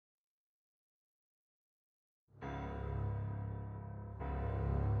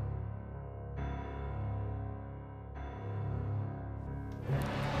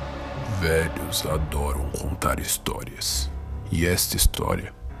Velhos adoram contar histórias, e esta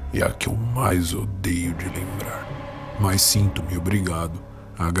história é a que eu mais odeio de lembrar, mas sinto-me obrigado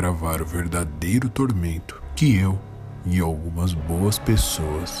a gravar o verdadeiro tormento que eu e algumas boas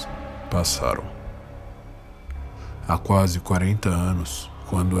pessoas passaram. Há quase 40 anos,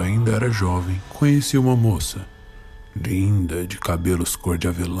 quando ainda era jovem, conheci uma moça, linda, de cabelos cor de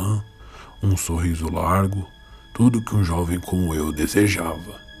avelã, um sorriso largo, tudo que um jovem como eu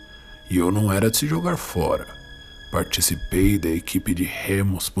desejava. E eu não era de se jogar fora. Participei da equipe de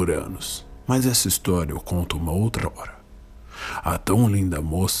remos por anos, mas essa história eu conto uma outra hora. A tão linda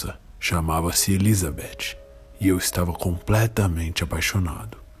moça chamava-se Elizabeth, e eu estava completamente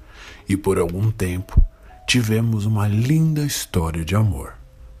apaixonado. E por algum tempo tivemos uma linda história de amor.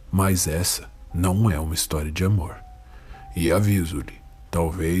 Mas essa não é uma história de amor. E aviso-lhe,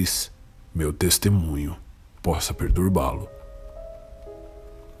 talvez meu testemunho possa perturbá-lo.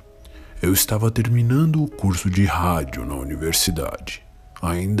 Eu estava terminando o curso de rádio na universidade.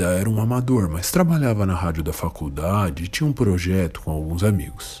 Ainda era um amador, mas trabalhava na rádio da faculdade e tinha um projeto com alguns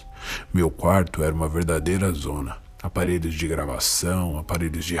amigos. Meu quarto era uma verdadeira zona. Aparelhos de gravação,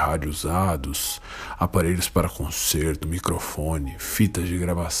 aparelhos de rádio usados, aparelhos para concerto, microfone, fitas de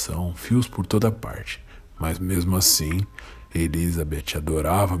gravação, fios por toda parte. Mas mesmo assim, Elizabeth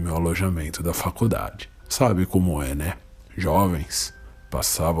adorava meu alojamento da faculdade. Sabe como é, né? Jovens,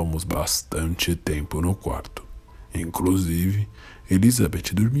 passávamos bastante tempo no quarto. Inclusive,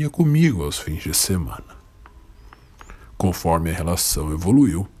 Elizabeth dormia comigo aos fins de semana. Conforme a relação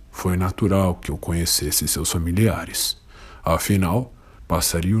evoluiu, foi natural que eu conhecesse seus familiares. Afinal,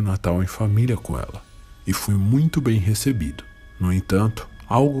 passaria o Natal em família com ela, e fui muito bem recebido. No entanto,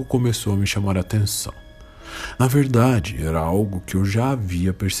 algo começou a me chamar a atenção. Na verdade, era algo que eu já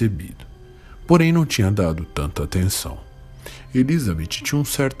havia percebido, porém não tinha dado tanta atenção. Elizabeth tinha um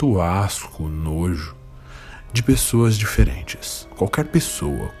certo asco, nojo, de pessoas diferentes. Qualquer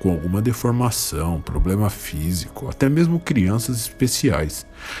pessoa com alguma deformação, problema físico, até mesmo crianças especiais,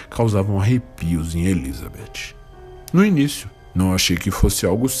 causavam arrepios em Elizabeth. No início, não achei que fosse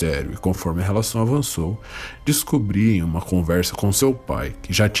algo sério e conforme a relação avançou, descobri em uma conversa com seu pai,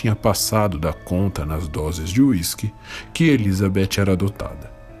 que já tinha passado da conta nas doses de uísque, que Elizabeth era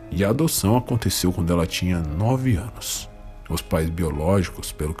adotada. E a adoção aconteceu quando ela tinha 9 anos. Os pais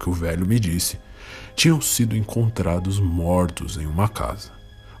biológicos, pelo que o velho me disse, tinham sido encontrados mortos em uma casa.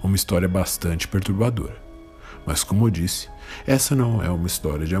 Uma história bastante perturbadora. Mas como eu disse, essa não é uma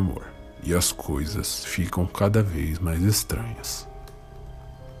história de amor. E as coisas ficam cada vez mais estranhas.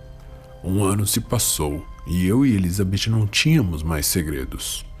 Um ano se passou e eu e Elizabeth não tínhamos mais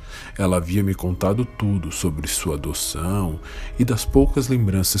segredos. Ela havia me contado tudo sobre sua adoção e das poucas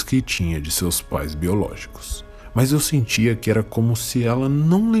lembranças que tinha de seus pais biológicos. Mas eu sentia que era como se ela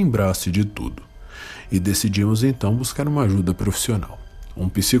não lembrasse de tudo. E decidimos então buscar uma ajuda profissional. Um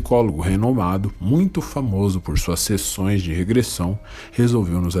psicólogo renomado, muito famoso por suas sessões de regressão,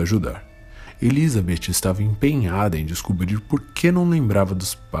 resolveu nos ajudar. Elizabeth estava empenhada em descobrir por que não lembrava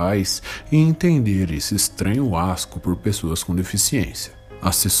dos pais e entender esse estranho asco por pessoas com deficiência.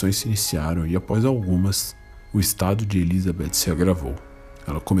 As sessões se iniciaram e após algumas, o estado de Elizabeth se agravou.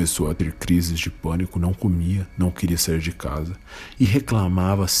 Ela começou a ter crises de pânico, não comia, não queria sair de casa e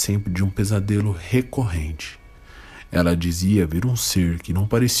reclamava sempre de um pesadelo recorrente. Ela dizia ver um ser que não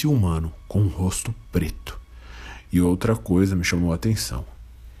parecia humano, com um rosto preto. E outra coisa me chamou a atenção.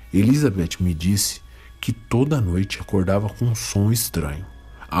 Elizabeth me disse que toda noite acordava com um som estranho,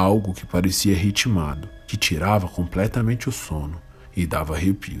 algo que parecia ritmado, que tirava completamente o sono e dava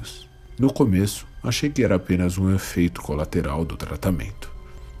arrepios. No começo, achei que era apenas um efeito colateral do tratamento.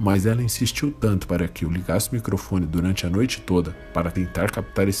 Mas ela insistiu tanto para que eu ligasse o microfone durante a noite toda para tentar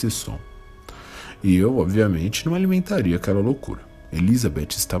captar esse som. E eu, obviamente, não alimentaria aquela loucura.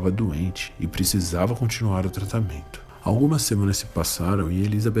 Elizabeth estava doente e precisava continuar o tratamento. Algumas semanas se passaram e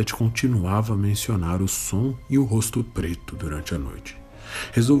Elizabeth continuava a mencionar o som e o rosto preto durante a noite.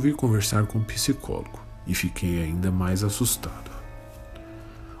 Resolvi conversar com o psicólogo e fiquei ainda mais assustado.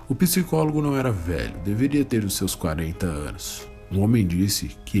 O psicólogo não era velho, deveria ter os seus 40 anos. O homem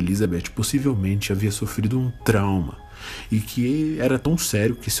disse que Elizabeth possivelmente havia sofrido um trauma e que era tão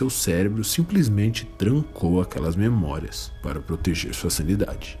sério que seu cérebro simplesmente trancou aquelas memórias para proteger sua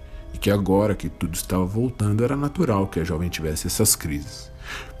sanidade. E que agora que tudo estava voltando era natural que a jovem tivesse essas crises.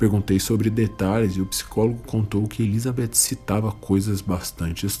 Perguntei sobre detalhes e o psicólogo contou que Elizabeth citava coisas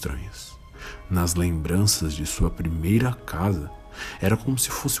bastante estranhas. Nas lembranças de sua primeira casa, era como se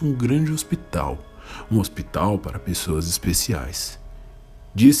fosse um grande hospital, um hospital para pessoas especiais.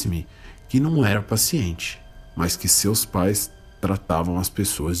 Disse-me que não era paciente, mas que seus pais tratavam as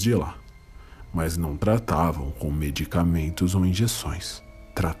pessoas de lá. mas não tratavam com medicamentos ou injeções.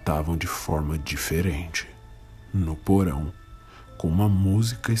 Tratavam de forma diferente. No porão, com uma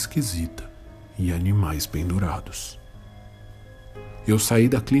música esquisita e animais pendurados. Eu saí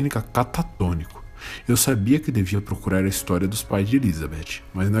da clínica catatônico. Eu sabia que devia procurar a história dos pais de Elizabeth,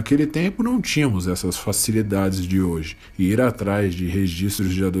 mas naquele tempo não tínhamos essas facilidades de hoje, e ir atrás de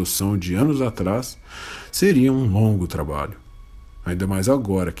registros de adoção de anos atrás seria um longo trabalho. Ainda mais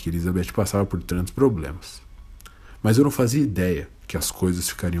agora que Elizabeth passava por tantos problemas. Mas eu não fazia ideia que as coisas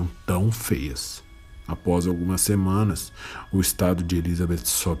ficariam tão feias. Após algumas semanas, o estado de Elizabeth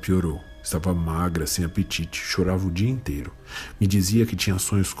só piorou. Estava magra, sem apetite, chorava o dia inteiro. Me dizia que tinha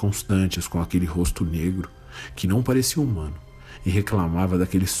sonhos constantes com aquele rosto negro, que não parecia humano, e reclamava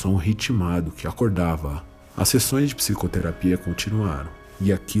daquele som ritmado que acordava. As sessões de psicoterapia continuaram,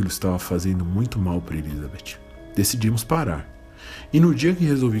 e aquilo estava fazendo muito mal para Elizabeth. Decidimos parar. E no dia que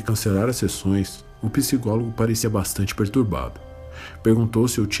resolvi cancelar as sessões, o psicólogo parecia bastante perturbado. Perguntou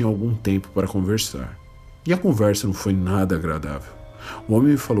se eu tinha algum tempo para conversar. E a conversa não foi nada agradável. O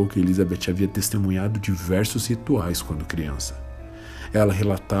homem me falou que Elizabeth havia testemunhado diversos rituais quando criança. Ela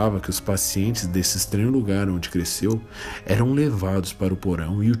relatava que os pacientes desse estranho lugar onde cresceu eram levados para o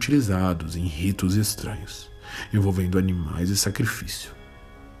porão e utilizados em ritos estranhos, envolvendo animais e sacrifício.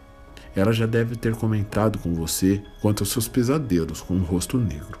 Ela já deve ter comentado com você quanto aos seus pesadelos com um rosto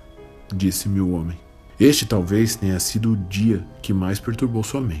negro, disse-me o homem. Este talvez tenha sido o dia que mais perturbou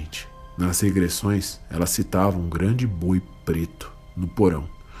sua mente. Nas regressões, ela citava um grande boi preto no porão,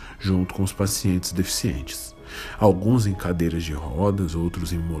 junto com os pacientes deficientes, alguns em cadeiras de rodas,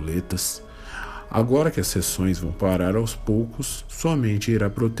 outros em muletas. Agora que as sessões vão parar aos poucos, sua mente irá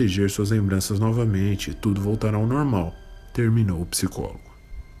proteger suas lembranças novamente e tudo voltará ao normal, terminou o psicólogo.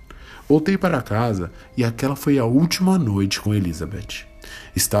 Voltei para casa e aquela foi a última noite com Elizabeth.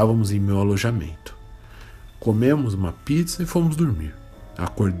 Estávamos em meu alojamento. Comemos uma pizza e fomos dormir.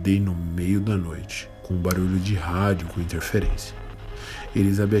 Acordei no meio da noite, com um barulho de rádio com interferência.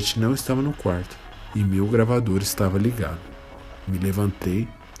 Elizabeth não estava no quarto e meu gravador estava ligado. Me levantei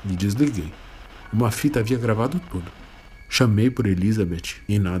e desliguei. Uma fita havia gravado tudo. Chamei por Elizabeth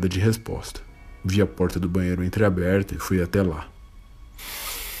e nada de resposta. Vi a porta do banheiro entreaberta e fui até lá.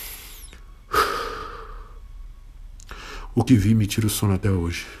 O que vi me tira o sono até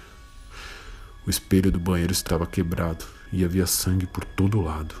hoje. O espelho do banheiro estava quebrado e havia sangue por todo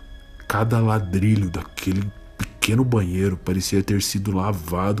lado. Cada ladrilho daquele pequeno banheiro parecia ter sido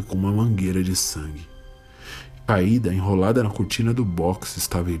lavado com uma mangueira de sangue. Caída, enrolada na cortina do box,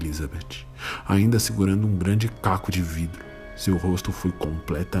 estava Elizabeth, ainda segurando um grande caco de vidro. Seu rosto foi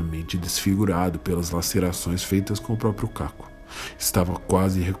completamente desfigurado pelas lacerações feitas com o próprio caco. Estava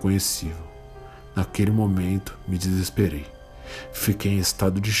quase irreconhecível. Naquele momento, me desesperei. Fiquei em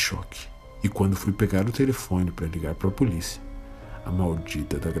estado de choque. E quando fui pegar o telefone para ligar para a polícia, a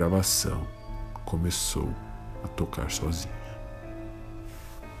maldita da gravação começou a tocar sozinha.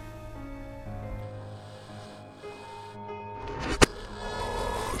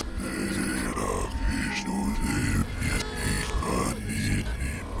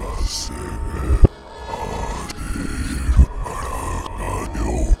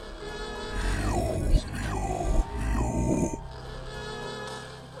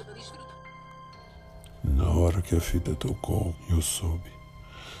 Na hora que a fita tocou, eu soube.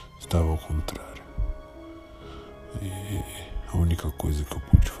 Estava ao contrário. E a única coisa que eu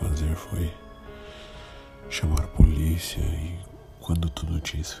pude fazer foi chamar a polícia e quando tudo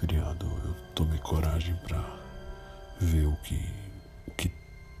tinha esfriado, eu tomei coragem para ver o que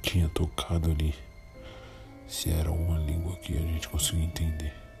tinha tocado ali. Se era uma língua que a gente conseguia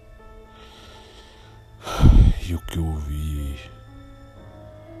entender. E o que eu ouvi,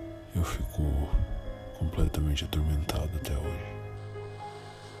 eu fico completamente atormentado até hoje.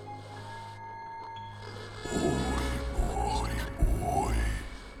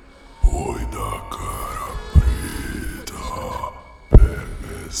 Boi da cara preta,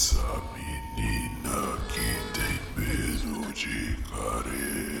 pega essa menina que tem medo de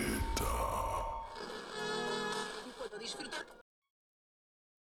careta.